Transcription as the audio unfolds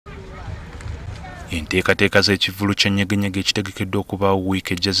Enteekateeka z'ekivvulu kya nyegenyege ekitegekeddwa okubaawo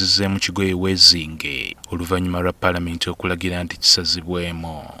wiiki ejja zizzeemu kigoye weezinge oluvannyuma lwa Palamenti okulagira nti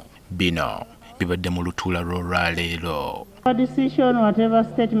kisazibwemu. Bino bibadde mu lutuula lw'olwaleero. The decision, whatever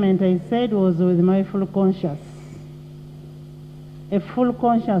statement I said, was with my full conscience. A full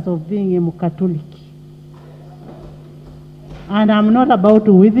conscience of being a Catholic. And I'm not about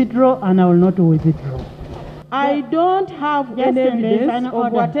to withdraw, and I will not withdraw. I don't have any evidence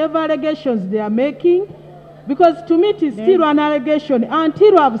of whatever allegations they are making, because to me it is still an allegation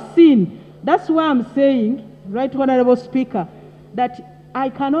until I've seen. That's why I'm saying, Right Honourable Speaker, that I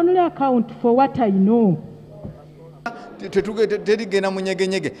can only account for what I know. Terigenda mu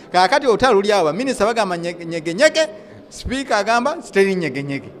nyegenyege. Kaakati otaluli awa minisita bagamba nyegenyege, speaker agamba teri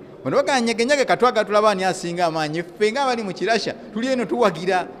nyegenyege. Bano bagamba nyegenyege katwaga tulaba ani asinga amaanyi. Ffe nga bali mu kirasha tuli eno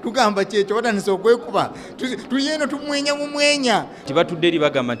tuwagira tugamba kyekyo batandise okwekuba. Tuli eno tumwenya mu mwenya. Kibatudde eri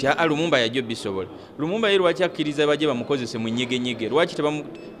bagamba nti Lumumba yajjo bisobola. Lumumba ye lwaki akkiriza baje bamukozese mu nyegenyege. Lwaki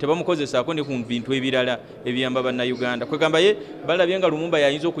tebamukozesaako ne ku bintu ebirala ebiyamba bannayuganda. Kwegamba ye balabye nga Lumumba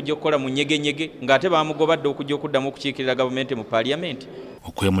yayinza okujja okukola mu nyegenyege ng'ate baamugobadde okujja okuddamu okukiikirira gavumenti mu Palamenti.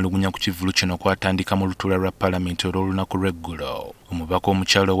 Okwemulugunya ku kivvulu kino kwatandika mu lutuula lwa Palamenti olw'olunaku lw'eggulo. Omubaka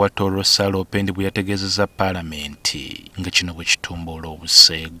omukyalo owa Tooro Saaloopendi bwe yategeezezza Palamenti nga kino bwe kitumbula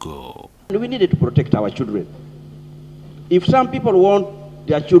obuseego. We needed to protect our children. If some people want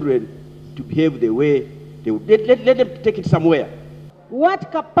their children to behave the way they would, let them take it somewhere.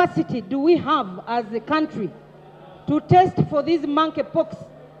 What capacity do we have as a country to test for this monkeypox,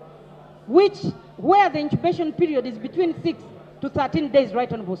 where the incubation period is between 6 to 13 days,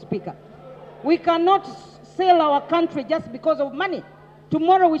 Right Honourable Speaker? We cannot sell our country just because of money.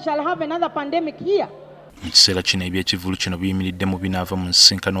 Tomorrow we shall have another pandemic here. Mu kiseera kino ebyekivvulu kino biyimiridde mu binaava mu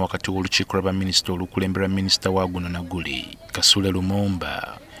nsisinkano wakati w'olukiiko lw'abaminisita olukulembera minisita wa guno na guli Kasule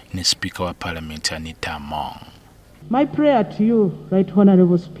Lumumba ne Speaker wa Palamenti Anita Among. My prayer to you, Right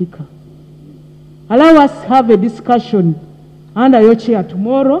Honourable Speaker, allow us have a discussion under your chair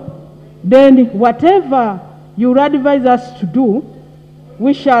tomorrow. Then whatever you advise us to do,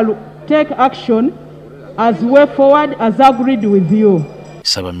 we shall take action as way forward as agreed with you.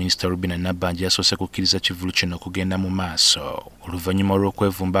 Ssaabaminita Robinnah Nabbanja yasoose kukkiriza kivvulu kino okugenda mu maaso oluvannyuma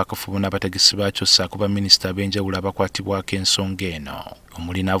olw'okwevumba akafubo n'abategesi baakyo ssaako baminisita ab'enjawulo abakwatibwako ensonga eno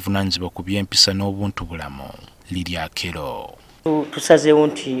omuli n'avunaanyizibwa ku by'empisa n'obuntu bulamu Lirya Kero. Tusazeewo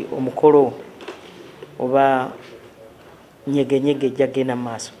nti omukolo oba nyegenyege jagenda mu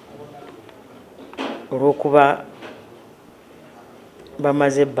maaso olw'okuba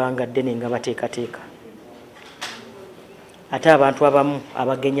bamaze ebbanga ddene nga bateekateeka ate abantu abamu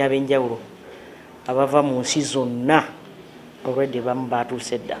abagenyi ab'enjawulo abava mu nsi zonna already bamu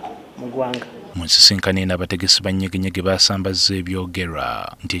baatuuse dda mu ggwanga. Mu nsisinkano eno abategesi ba nyegenyege baasambazza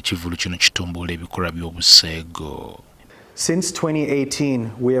ebyogerwa nti ekivvulu kino kitumbula ebikolwa by'obuseego. Since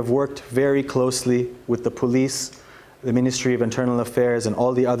 2018, we have worked very closely with the police, the Ministry of Internal Affairs and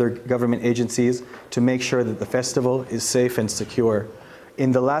all the other government agencies to make sure that the festival is safe and secure.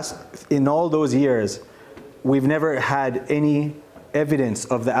 In all those years, we've never had any evidence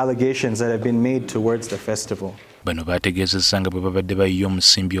of the allegations that have been made towards the festival. Bano baategeezezza nga bwe babadde bayiye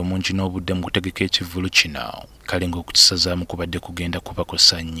omusimbi omungi n'obudde mu kutegeka ekivvulu kino kale ng'okukisazaamu kubadde kugenda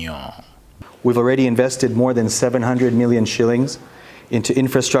kubakosa nnyo. We've already invested more than 700 million shillings into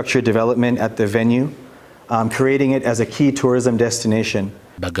infrastructure development at the venue, creating it as a key tourism destination.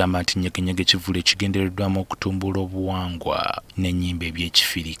 Bagamba nti nyegenyege ekivvulu ekigendereddwamu okutumbula obuwangwa n'ennyimba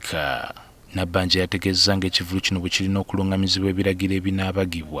eby'ekifirika. Nabbanja yategeezza nga ekivvulu kino bwe kirina okulungamizibwa ebiragiro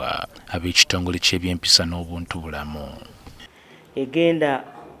ebinaabagibwa ab'ekitongole ky'ebyempisa n'obuntu bulamu. Egenda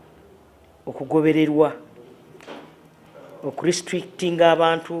okugobererwa okurestrictinga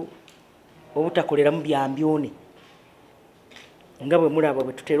abantu obutakoleramu byambyone nga bwe mulaba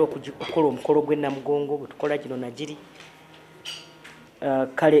bwe tutera okukola omukolo gw'ennamugongo bwe tukola gino na giri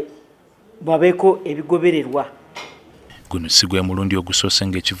kale babeeko ebigobererwa. Guno si gwe mulundi ogusoose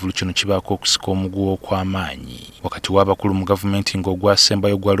ng'ekivvulu kino kibaako okusika omuguwa okw'amaanyi wakati w'abakulu mu gavumenti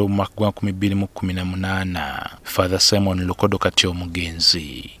ng'ogwasembayo gwali mu mwaka gwa 2018 Father Simon Lukodo kati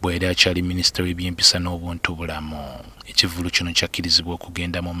omugenzi bwe yali akyali minisita w'ebyempisa n'obuntu bulamu. Ekivvulu kino kyakkirizibwa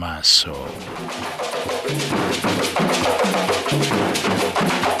okugenda mu maaso.